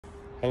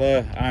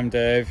Hello, I'm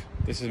Dave.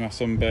 This is my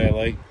son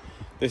Bailey.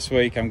 This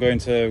week I'm going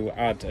to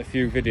add a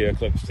few video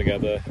clips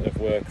together of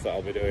work that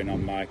I'll be doing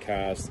on my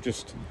cars.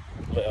 Just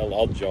little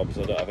odd jobs.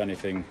 I don't have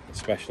anything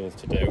special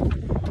to do.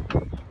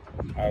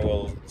 I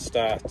will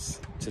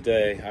start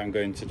today. I'm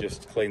going to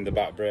just clean the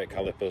back brake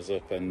calipers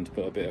up and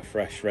put a bit of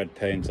fresh red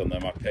paint on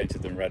them. I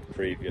painted them red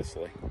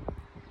previously.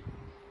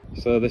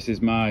 So this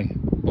is my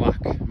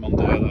black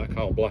Mondeo that I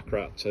call Black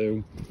Rat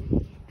 2,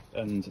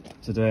 and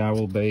today I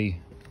will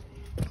be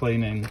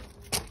cleaning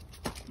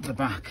the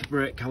back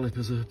brake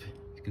calipers up.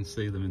 You can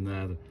see them in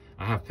there.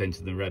 I have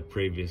painted them red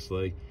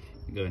previously.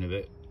 They're going a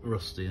bit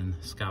rusty and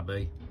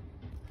scabby,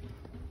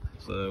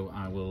 so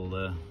I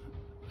will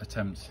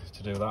attempt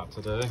to do that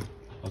today.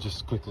 I'll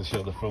just quickly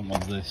show the front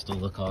ones. They still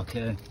look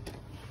okay.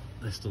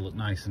 They still look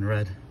nice and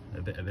red.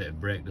 A bit of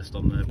brake dust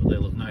on there, but they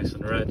look nice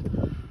and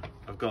red.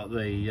 I've got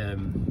the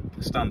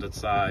standard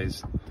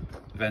size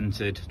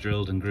vented,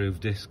 drilled and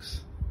grooved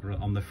discs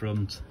on the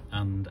front,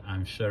 and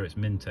I'm sure it's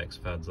Mintex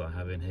pads I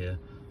have in here.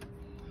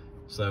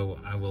 So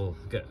I will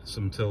get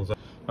some tools out.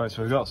 Right,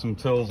 so we've got some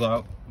tools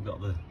out. We've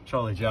got the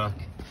trolley jack,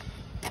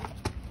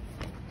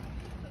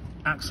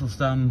 axle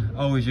stand.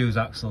 Always use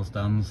axle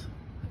stands.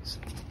 It's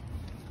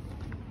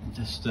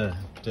just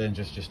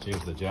dangerous just to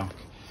use the jack.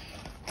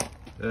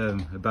 A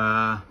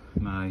bar,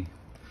 my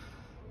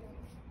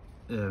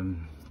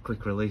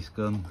quick release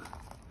gun,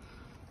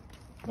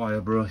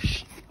 wire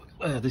brush.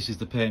 This is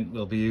the paint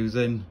we'll be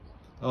using.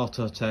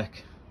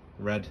 Autotech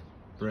red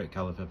brake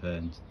caliper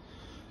paint.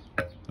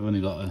 I've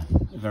only got a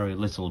very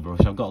little brush.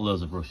 I've got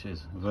loads of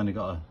brushes. I've only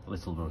got a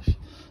little brush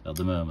at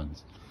the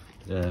moment.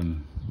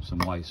 Some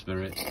white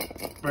spirit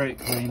brake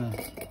cleaner.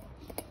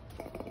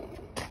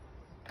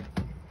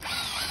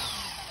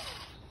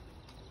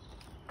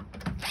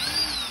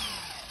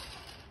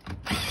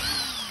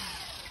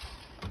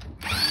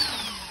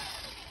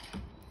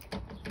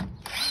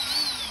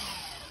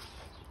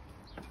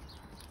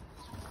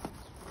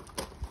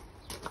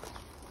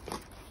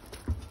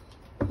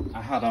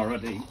 I had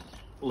already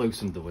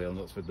loosened the wheel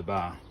nuts with the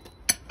bar.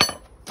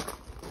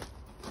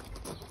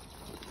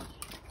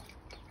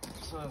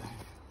 So,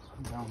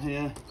 down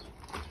here,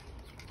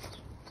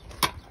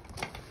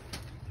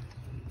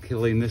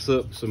 clean this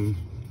up, some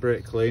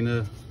brake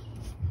cleaner,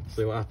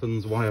 see what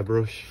happens, wire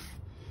brush.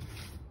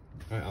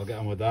 Right, I'll get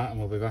on with that and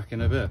we'll be back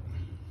in a bit.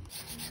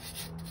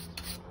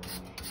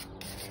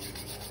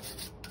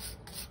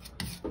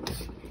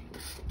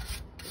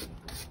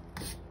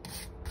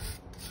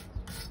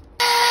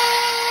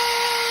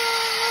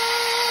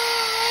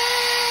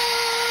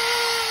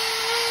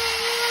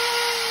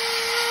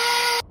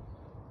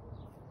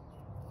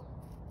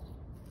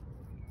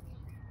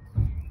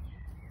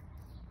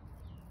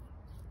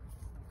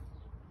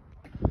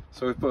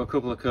 So we've put a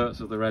couple of coats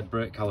of the red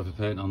brake caliper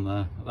paint on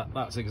there.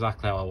 That's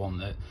exactly how I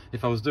want it.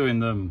 If I was doing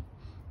them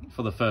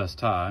for the first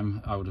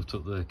time, I would have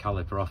took the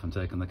caliper off and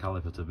taken the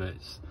caliper to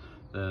bits.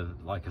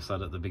 Like I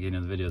said at the beginning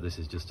of the video, this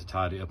is just to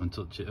tidy it up and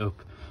touch it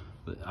up.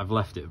 I've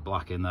left it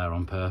black in there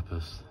on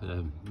purpose.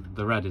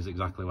 The red is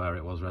exactly where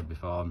it was red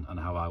before and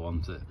how I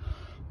want it.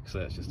 So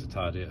it's just to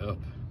tidy it up.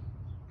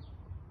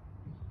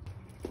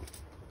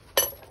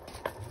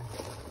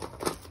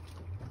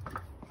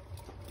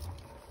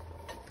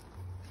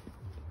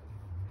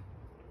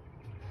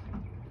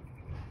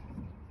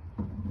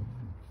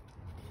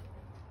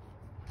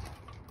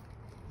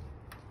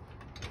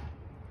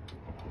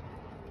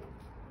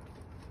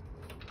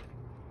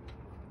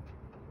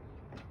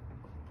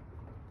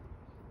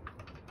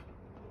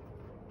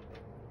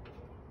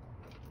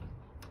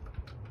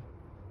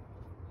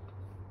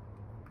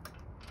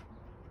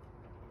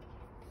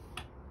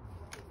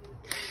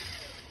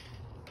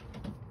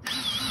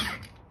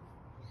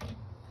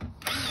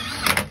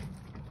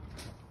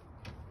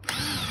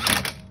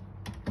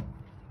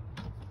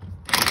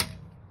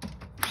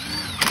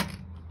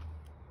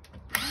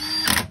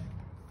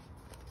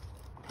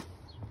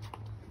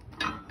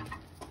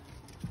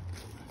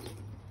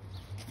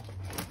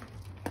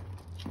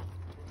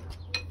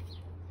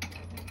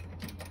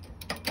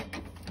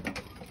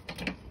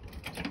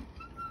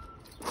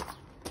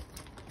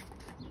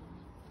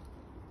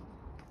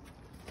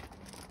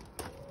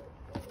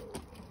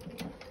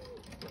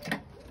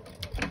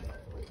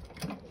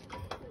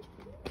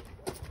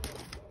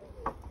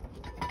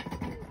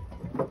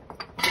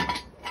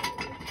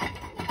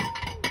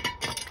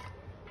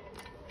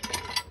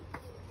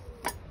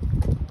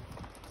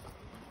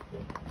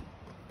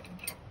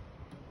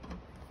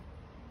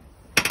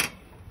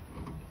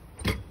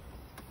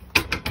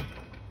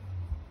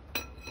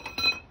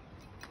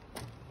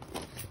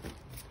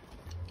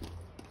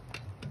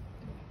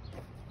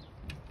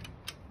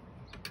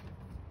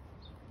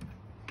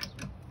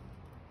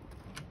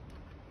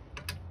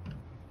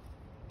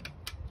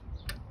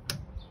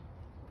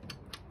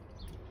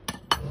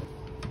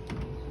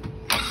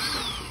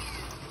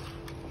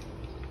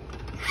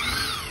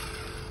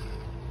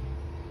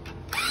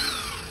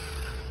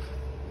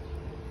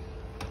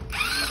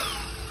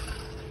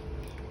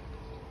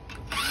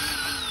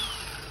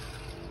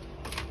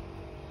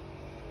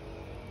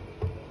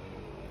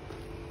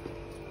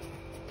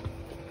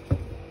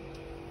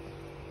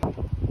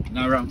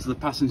 Now we're on to the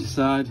passenger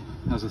side,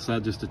 as I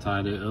said, just to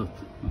tidy it up.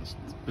 That's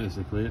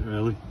basically it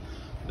really.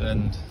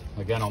 And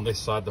again on this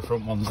side, the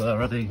front one's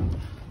already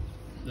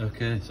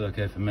okay, it's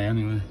okay for me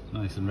anyway.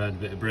 Nice and red,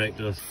 bit of brake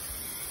dust.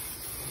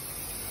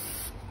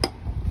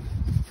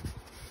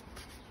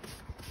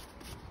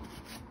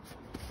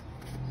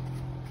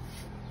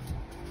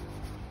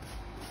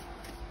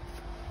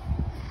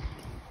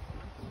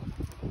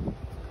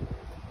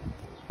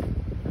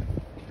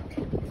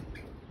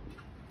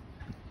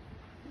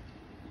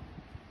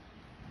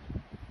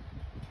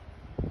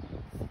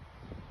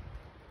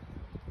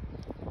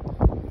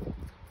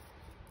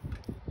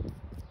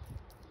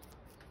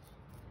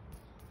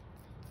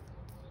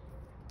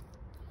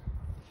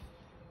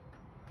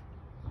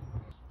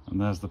 And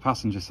there's the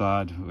passenger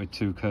side with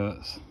two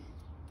coats,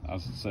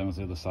 as the same as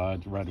the other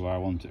side, red where I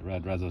want it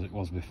red as it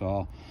was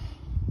before,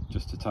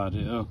 just to tidy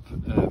it up.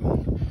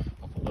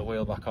 I'll put the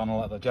wheel back on and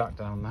let the jack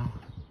down now.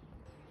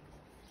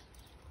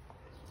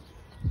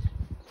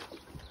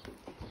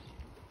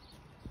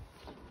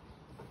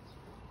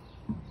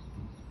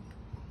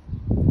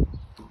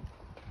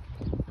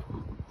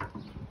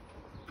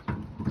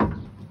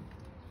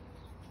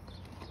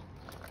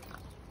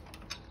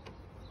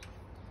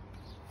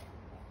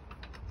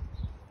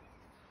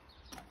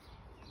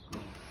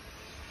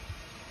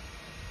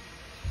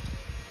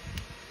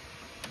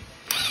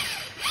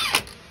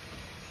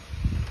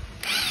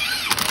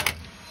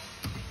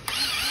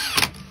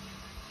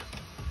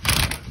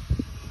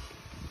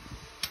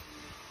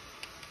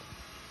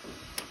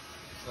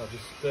 I'll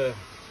just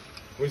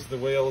whiz the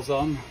wheels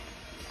on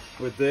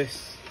with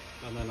this,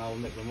 and then I'll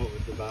nip them up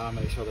with the bar,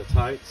 make sure they're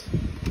tight.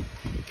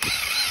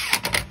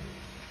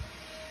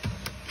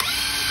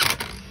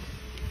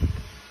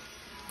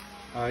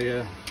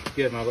 I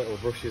gave my little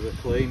brushes a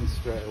clean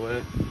straight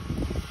away.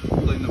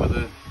 Clean them with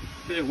a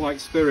bit of white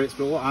spirits,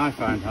 but what I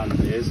find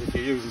handy is if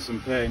you're using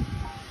some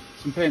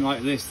paint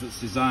like this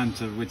that's designed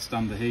to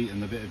withstand the heat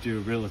and a bit of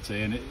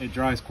durability, and it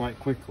dries quite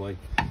quickly.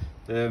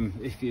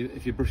 If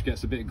your brush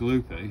gets a bit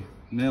gloopy,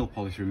 nail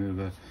polish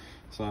remover,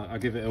 so I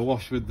give it a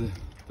wash with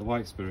the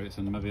white spirits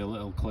and maybe a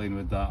little clean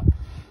with that,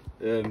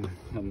 and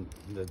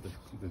they've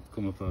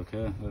come up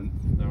okay, and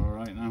they're all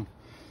right now.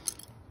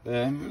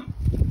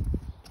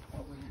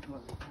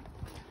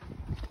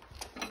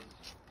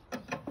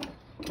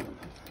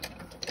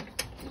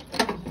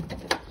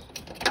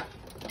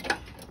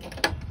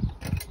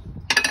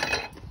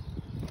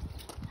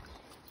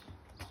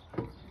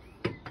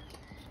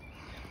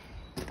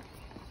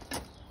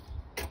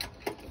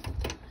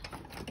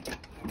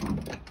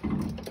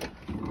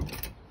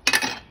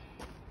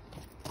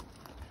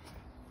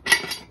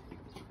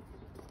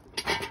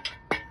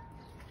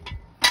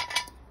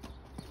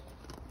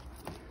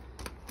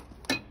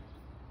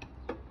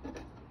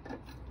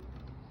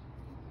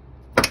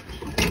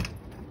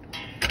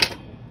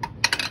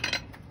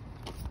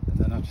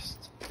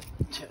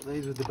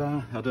 These with the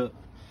bar. I'm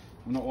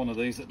not one of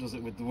these that does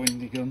it with the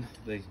windy gun,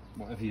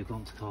 whatever you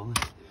want to call it,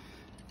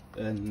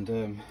 and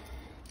I'm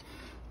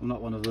not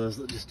one of those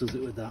that just does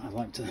it with that. I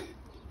like to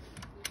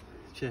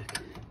check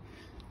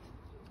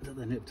that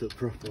they're nipped up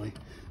properly.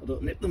 I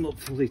don't nip them up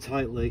fully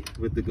tightly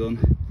with the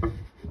gun,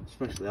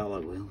 especially alloy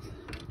wheels.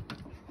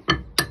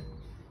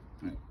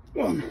 Right.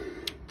 1,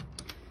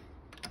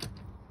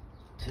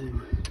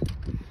 2,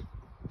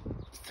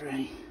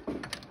 3,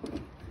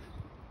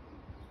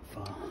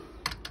 4,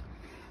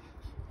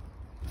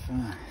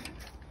 5.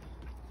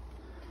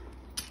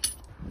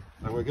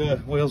 There we go,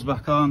 wheels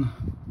back on.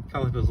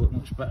 Calipers look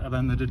much better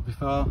than they did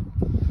before.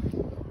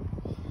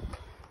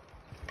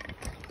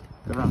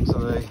 Go around to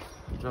the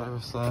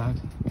driver's side.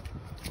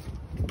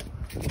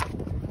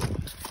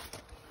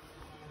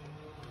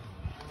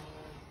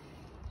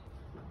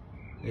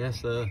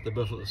 Yes, they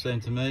both look the same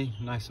to me,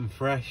 nice and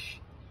fresh.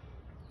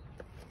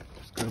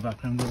 Just go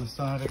back around the other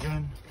side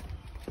again.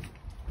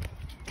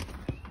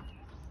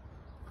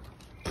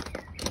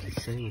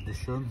 See with the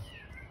sun.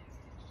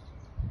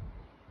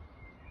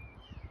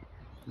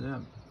 Yeah.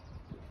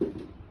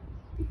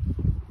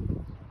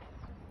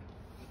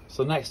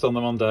 So next on the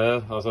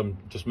Mondeo, as I'm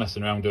just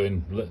messing around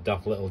doing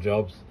daft little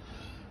jobs,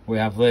 we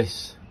have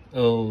this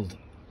old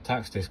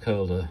tax disc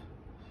holder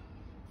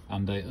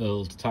and a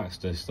old tax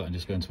disc that I'm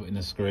just going to put in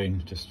the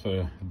screen just for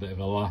a bit of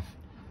a laugh.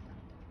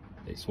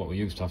 It's what we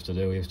used to have to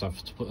do. We used to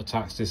have to put a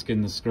tax disc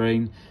in the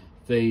screen.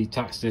 The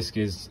tax disc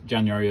is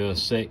January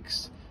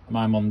 06.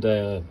 My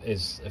mondeo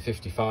is a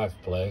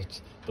 55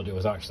 plate, but it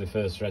was actually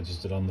first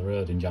registered on the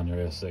road in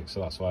January 06, so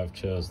that's why I've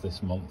chose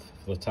this month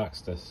for the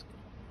tax disc.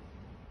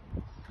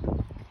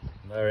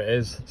 There it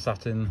is,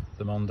 sat in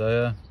the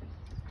Mondeo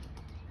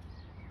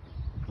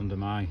under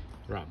my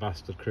rat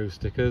bastard crew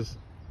stickers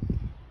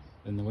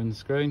in the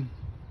windscreen.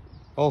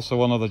 Also,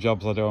 one of the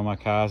jobs I do on my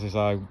cars is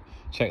I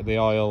check the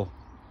oil,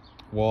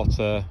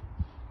 water,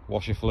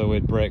 washer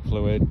fluid, brake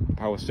fluid,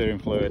 power steering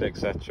fluid,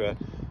 etc.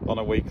 on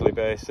a weekly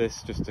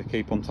basis, just to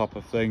keep on top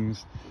of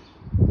things.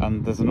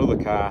 And there's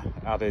another car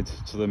added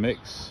to the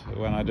mix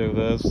when I do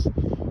those,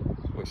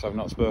 which I've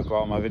not spoke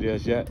about in my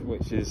videos yet,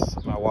 which is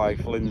my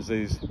wife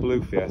Lindsay's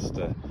blue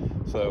Fiesta.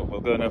 So we'll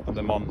go and open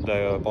the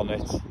Mondeo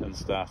bonnet and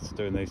start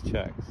doing these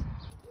checks.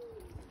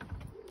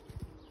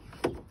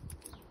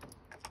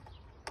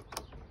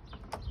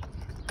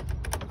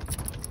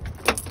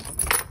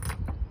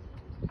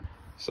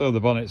 So the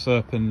bonnet's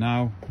open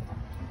now.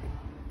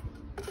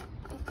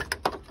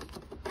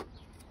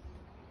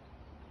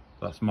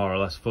 That's more or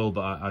less full,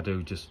 but I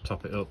do just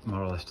top it up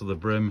more or less to the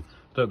brim.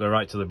 Don't go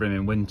right to the brim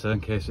in winter in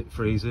case it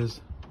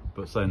freezes,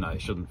 but saying that,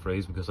 it shouldn't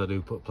freeze because I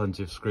do put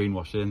plenty of screen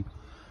wash in.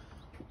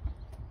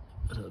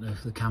 I don't know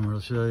if the camera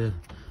will show you.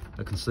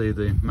 I can see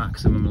the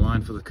maximum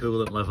line for the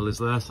coolant level is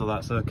there, so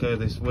that's okay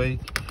this week.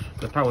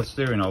 The power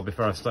steering oil,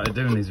 before I started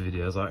doing these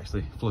videos, I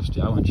actually flushed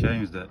it out and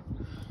changed it.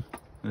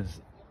 There's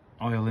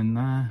oil in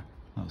there.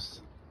 That's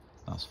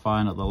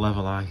fine at the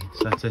level I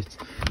set it.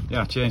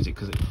 Yeah, I changed it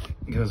because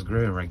it goes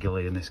grey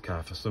regularly in this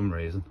car for some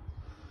reason.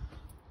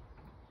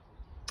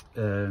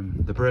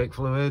 The brake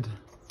fluid,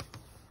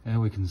 yeah,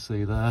 we can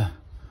see there,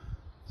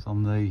 it's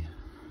on the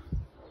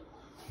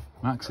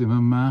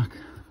maximum mark.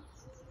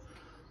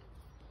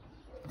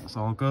 That's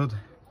all good.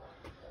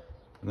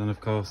 And then of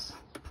course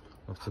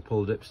I have to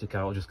pull the dipstick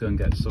out. I'll just go and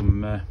get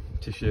some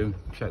tissue,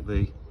 check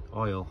the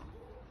oil.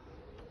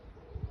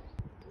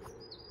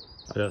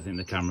 I don't think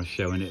the camera's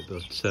showing it,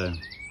 but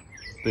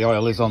the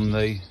oil is on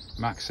the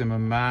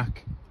maximum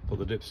mark. Put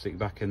the dipstick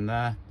back in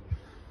there.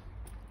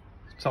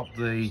 Top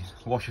the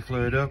washer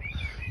fluid up.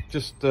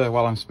 Just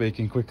while I'm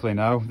speaking quickly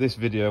now, this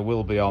video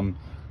will be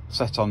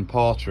set on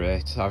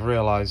portrait. I've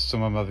realised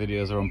some of my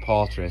videos are on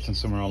portrait and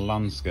some are on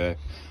landscape.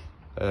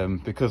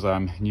 Because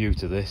I'm new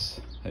to this,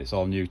 it's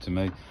all new to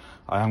me,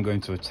 I am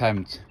going to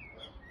attempt,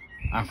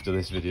 after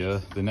this video,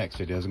 the next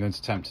videos, I'm going to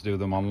attempt to do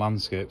them on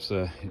landscape,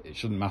 so it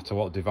shouldn't matter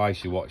what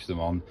device you watch them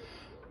on,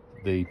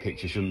 the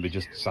picture shouldn't be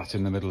just sat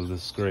in the middle of the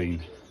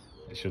screen,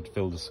 it should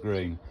fill the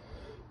screen.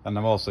 And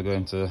I'm also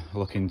going to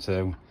look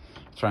into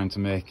trying to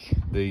make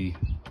the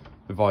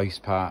voice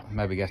part,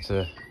 maybe get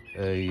a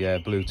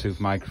Bluetooth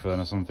microphone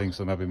or something,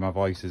 so maybe my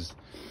voice is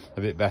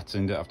a bit better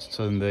and don't have to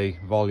turn the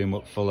volume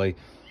up fully.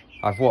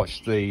 I've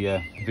watched the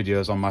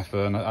videos on my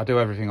phone. I do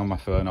everything on my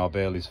phone or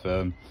Bailey's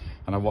phone,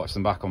 and I watched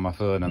them back on my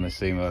phone and they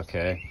seem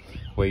okay.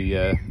 We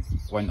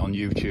went on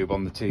YouTube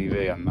on the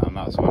TV, and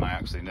that's when I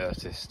actually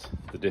noticed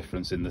the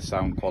difference in the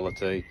sound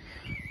quality,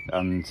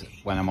 and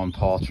when I'm on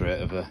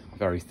portrait of a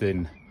very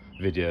thin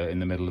video in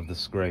the middle of the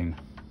screen.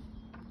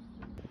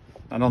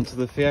 And onto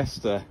the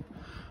Fiesta,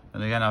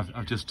 and again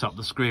I've just topped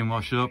the screen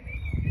wash up.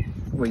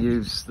 We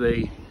use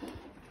the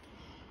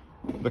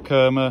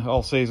Kerma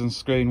all season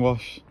screen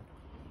wash,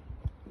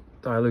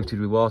 diluted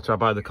with water. I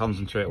buy the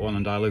concentrate one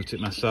and dilute it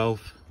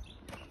myself.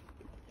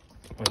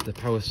 With the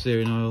power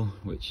steering oil,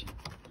 which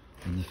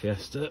in the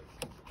Fiesta,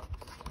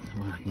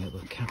 where I can get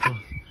the cap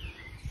off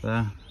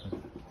there,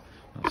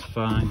 that's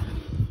fine.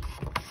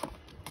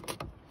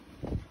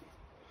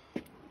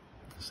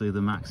 See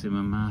the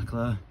maximum mark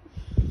there.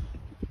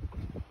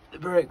 The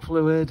brake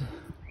fluid,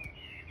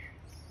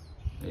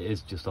 it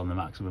is just on the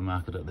maximum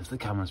mark. I don't know if the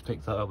camera's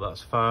picked that up,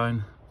 that's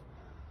fine.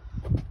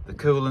 The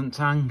coolant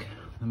tank,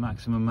 the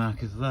maximum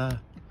mark is there,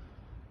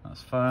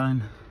 that's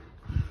fine.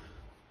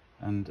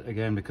 And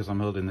again, because I'm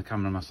holding the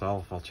camera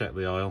myself, I'll check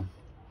the oil.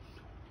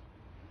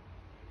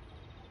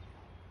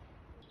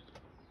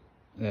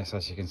 Yes,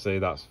 as you can see,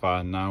 that's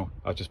fine now.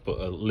 I've just put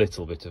a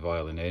little bit of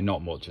oil in here,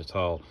 not much at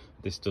all.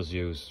 This does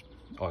use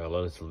oil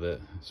a little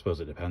bit. I suppose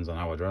it depends on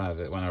how I drive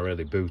it. When I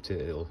really boot it,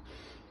 it'll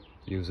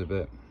use a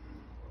bit.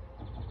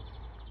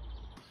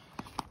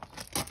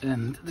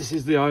 And this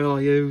is the oil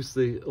I use,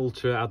 the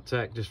Ultra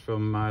Adtech, just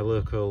from my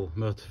local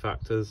motor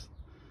factors.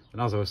 And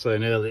as I was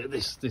saying earlier,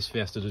 this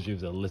Fiesta does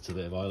use a little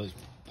bit of oil. It's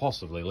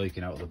possibly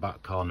leaking out of the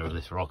back corner of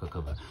this rocker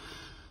cover.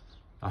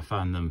 I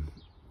find them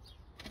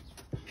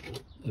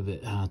a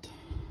bit hard.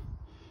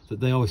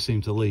 They always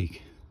seem to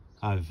leak.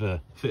 I've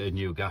fitted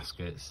new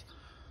gaskets,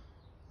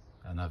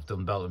 and I've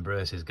done belt and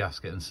braces,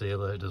 gasket and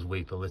sealer. It does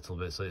weep a little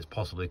bit, so it's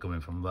possibly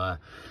coming from there.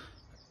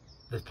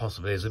 There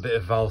possibly is a bit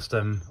of valve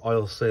stem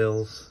oil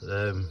seals.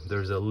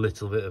 There's a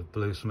little bit of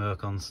blue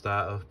smoke on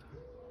startup,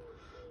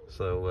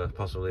 so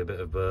possibly a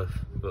bit of both.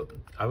 But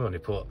I've only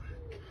put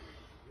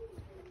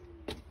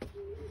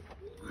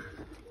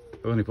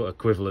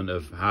equivalent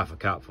of half a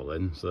capful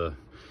in, so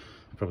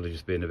I'm probably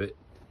just being a bit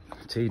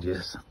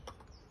tedious,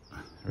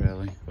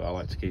 really. But I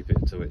like to keep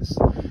it to its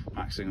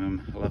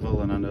maximum level,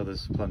 and I know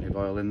there's plenty of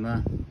oil in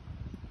there.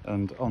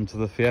 And onto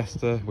the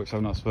Fiesta, which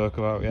I've not spoke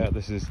about yet.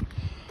 This is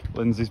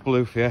Lindsay's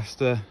blue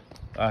Fiesta.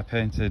 I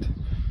painted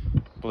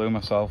blue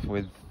myself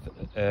with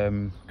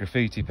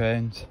graffiti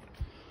paint,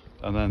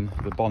 and then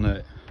the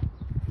bonnet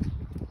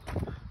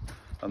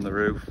and the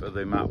roof are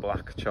the matte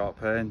black chalk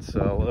paint.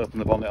 So I'll open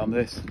the bonnet on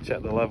this,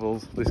 check the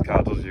levels. This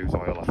car does use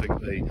oil. I think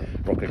the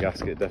rocker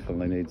gasket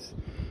definitely needs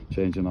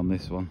changing on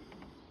this one.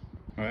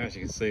 Right, as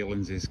you can see,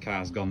 Lindsay's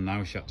car's gone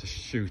now. She had to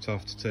shoot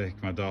off to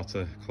take my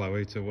daughter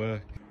Chloe to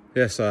work.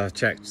 Yes, I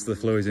checked the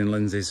fluids in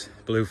Lindsay's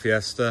blue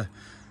Fiesta.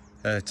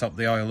 top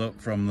the oil up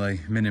from the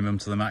minimum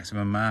to the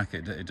maximum mark.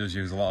 It does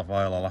use a lot of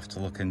oil. I'll have to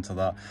look into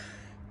that.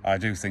 I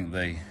do think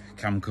the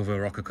cam cover,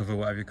 rocker cover,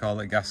 whatever you call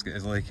it, gasket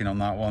is leaking on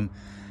that one,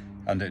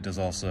 and it does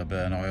also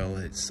burn oil.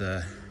 It's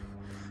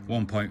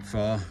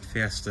 1.4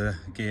 Fiesta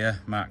gear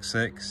Mark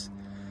 6.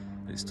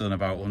 It's done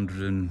about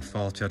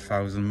 140 odd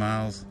thousand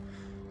miles.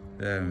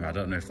 I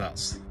don't know if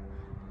that's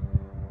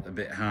a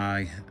bit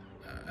high,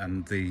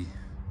 and the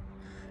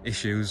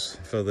issues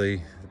for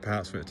the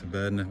parts for it to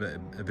burn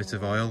a bit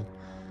of oil.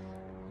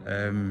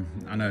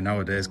 I know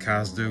nowadays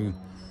cars do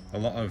a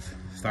lot of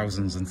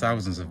thousands and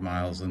thousands of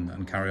miles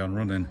and carry on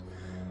running,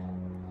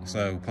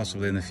 so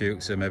possibly in the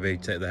future maybe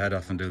take the head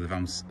off and do the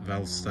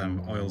valve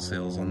stem oil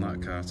seals on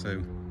that car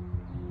too.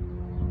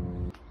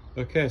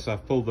 Okay, so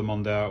I've pulled the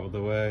Mondeo out of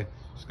the way.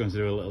 Just going to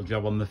do a little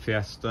job on the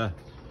Fiesta.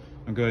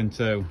 I'm going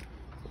to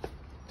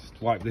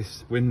just wipe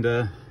this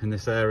window in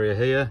this area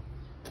here,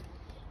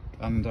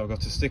 and I've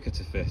got a sticker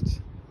to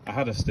fit. I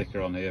had a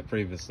sticker on here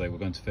previously. We're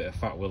going to fit a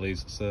Fat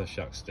Willys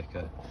Surfshack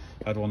sticker.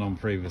 I had one on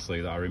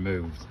previously that I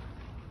removed.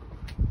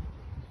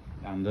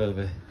 And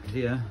over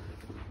here,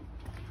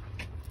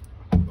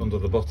 under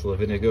the bottle of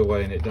vinegar,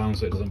 weighing it down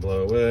so it doesn't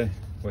blow away,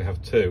 we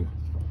have two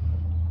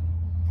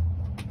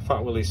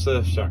Fat Willys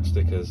Surfshack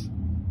stickers.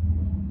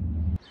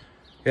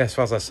 Yes,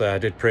 as I say, I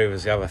did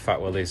previously have a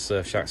Fat Willys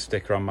Surfshack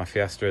sticker on my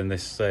Fiesta in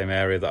this same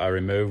area that I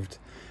removed.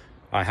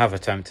 I have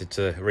attempted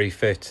to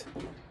refit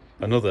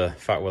another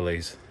Fat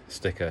Willys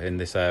sticker in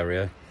this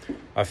area.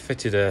 I've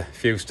fitted a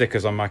few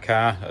stickers on my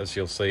car, as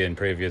you'll see in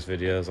previous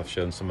videos. I've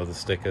shown some of the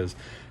stickers.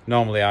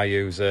 Normally I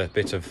use a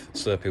bit of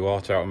soapy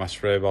water out of my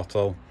spray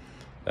bottle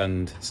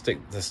and stick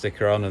the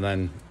sticker on, and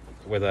then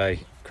with a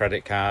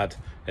credit card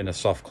in a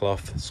soft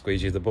cloth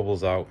squeegee the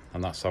bubbles out,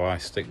 and that's how I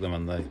stick them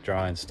and they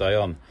dry and stay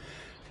on.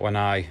 When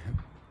I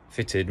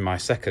fitted my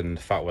second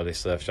Fat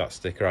Willys Surfshack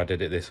sticker, I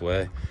did it this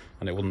way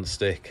and it wouldn't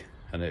stick,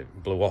 and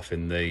it blew off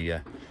in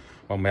the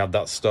when we had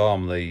that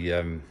storm.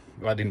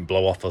 I didn't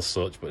blow off as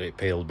such, but it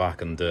peeled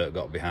back and dirt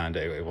got behind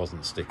it. It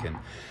wasn't sticking.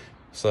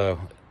 So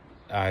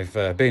I've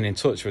been in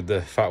touch with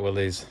the Fat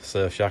Willys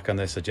Surfshack, and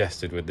they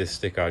suggested with this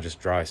sticker I just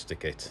dry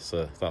stick it.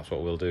 So that's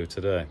what we'll do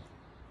today.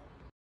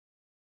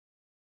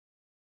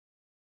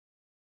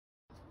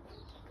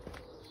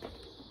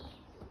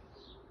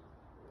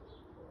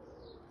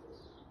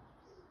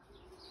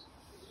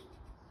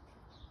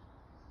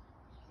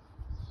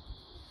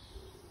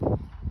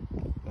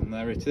 And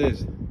there it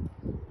is,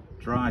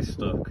 dry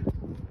stuck.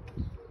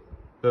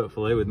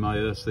 Hopefully with my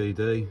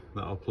OCD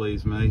that'll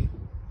please me.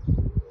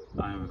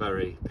 I am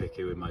very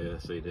picky with my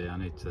OCD. I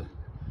need to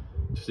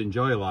just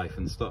enjoy life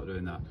and stop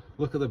doing that.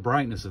 Look at the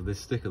brightness of this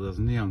sticker. Those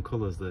neon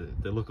colours,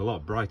 they look a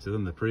lot brighter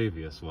than the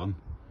previous one.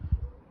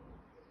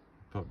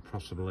 But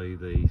possibly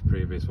the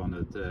previous one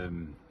had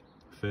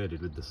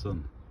faded with the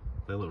sun.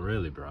 They look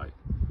really bright.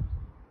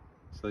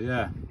 So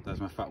yeah,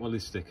 there's my Fat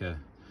Willys sticker.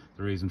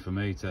 The reason for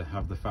me to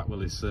have the Fat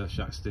Willys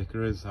Surfshack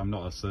sticker is I'm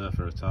not a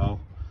surfer at all.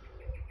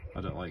 I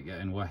don't like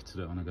getting wet, I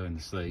don't want to go in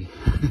the sea.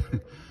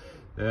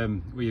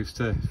 We used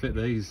to fit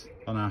these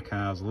on our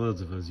cars. Loads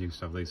of us used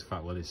to have these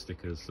Fat Willys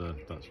stickers, so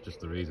that's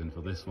just the reason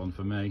for this one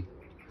for me.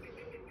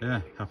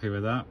 Yeah, happy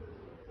with that.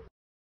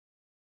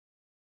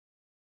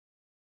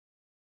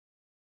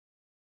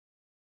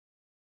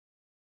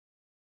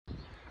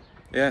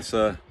 Yeah,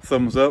 so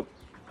thumbs up,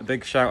 a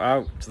big shout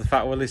out to the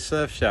Fat Willys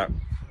Surfshack.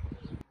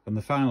 And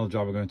the final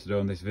job we're going to do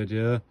on this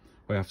video,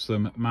 we have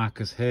some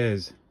Marcus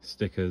Hayes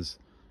stickers.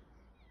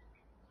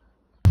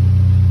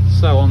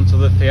 So onto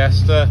the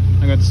Fiesta.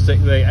 I'm going to stick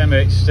the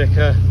MH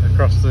sticker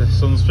across the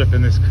sunstrip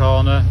in this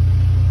corner,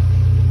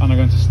 and I'm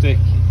going to stick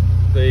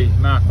the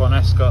Mark 1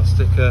 Escort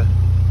sticker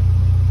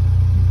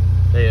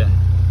here.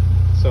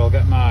 So I'll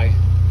get my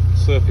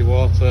soapy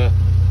water,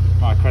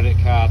 my credit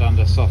card and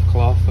a soft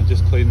cloth and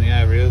just clean the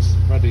areas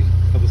ready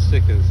for the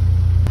stickers.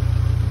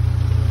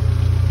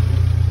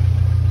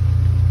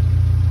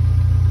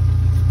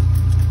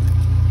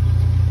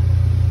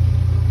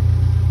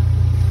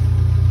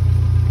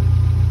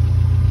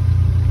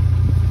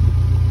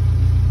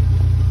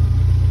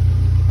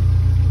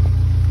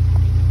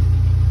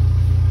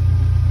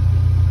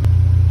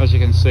 As you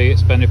can see,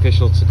 it's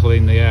beneficial to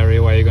clean the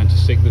area where you're going to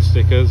stick the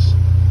stickers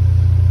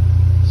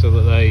so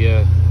that they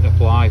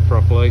apply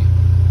properly.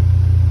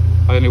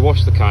 I only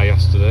washed the car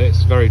yesterday.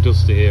 It's very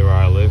dusty here where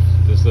I live.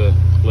 There's a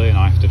lane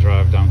I have to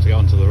drive down to get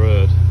onto the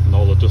road, and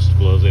all the dust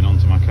blows in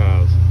onto my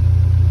cars.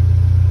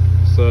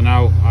 So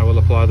now I will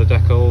apply the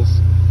decals.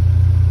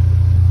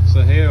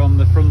 So here on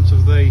the front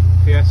of the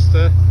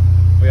Fiesta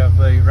we have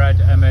the red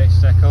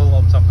MH decal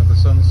on top of the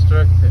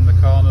sunstrip in the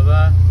corner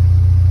there,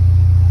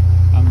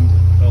 and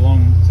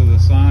along to the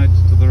side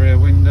to the rear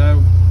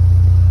window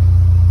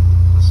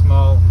the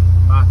small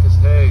Marcus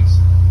Hayes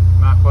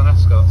Mark 1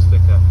 Escort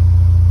sticker.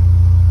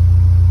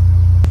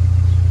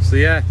 So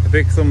yeah, a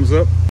big thumbs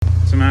up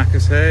to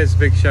Marcus Hayes,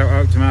 big shout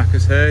out to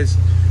Marcus Hayes.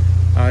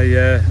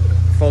 I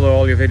follow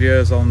all your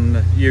videos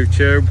on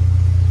YouTube,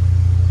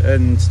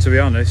 and to be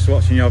honest,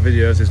 watching your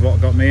videos is what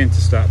got me into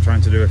start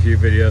trying to do a few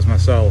videos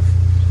myself.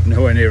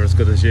 Nowhere near as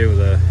good as you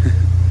though.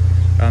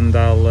 and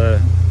I'll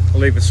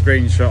leave a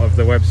screenshot of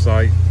the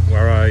website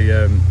where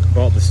I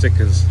bought the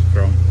stickers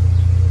from.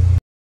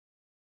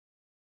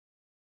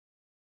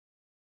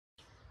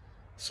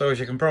 So as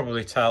you can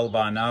probably tell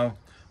by now,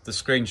 the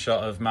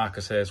screenshot of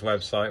Marcus Hayes'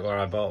 website where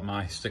I bought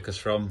my stickers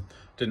from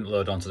didn't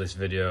load onto this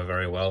video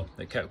very well.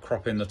 It kept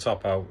cropping the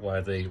top out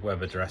where the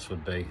web address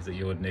would be that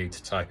you would need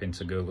to type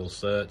into Google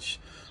search,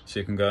 so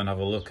you can go and have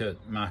a look at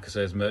Marcus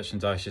Hayes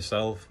merchandise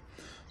yourself.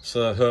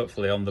 So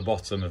hopefully on the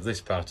bottom of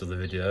this part of the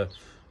video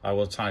I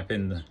will type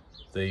in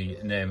the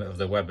name of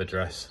the web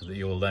address that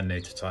you will then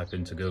need to type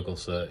into Google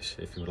search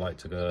if you would like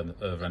to go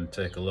over and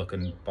take a look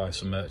and buy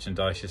some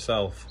merchandise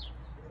yourself.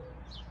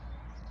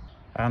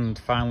 And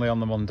finally on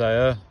the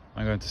mondeo,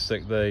 I'm going to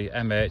stick the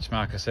MH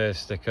Marcus Hayes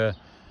sticker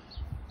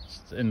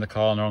in the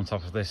corner on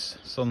top of this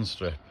sun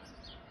strip.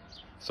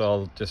 So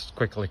I'll just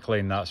quickly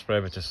clean that, spray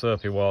a bit of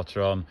soapy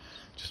water on,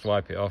 just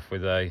wipe it off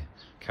with a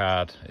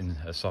card in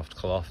a soft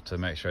cloth to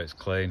make sure it's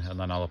clean, and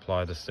then I'll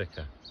apply the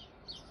sticker.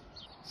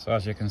 So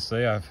as you can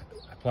see, I've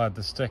applied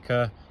the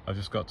sticker. I've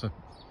just got to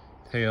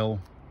peel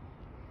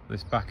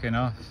this backing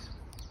off,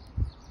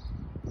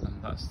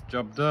 and that's the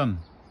job done.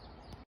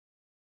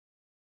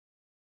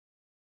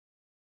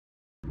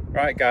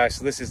 Right guys,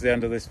 so this is the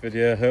end of this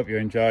video. Hope you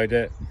enjoyed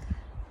it.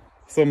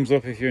 Thumbs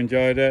up if you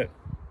enjoyed it.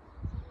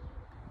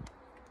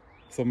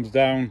 Thumbs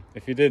down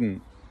if you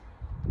didn't.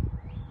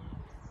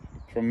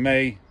 From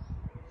me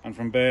and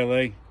from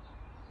Bailey,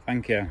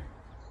 thank you.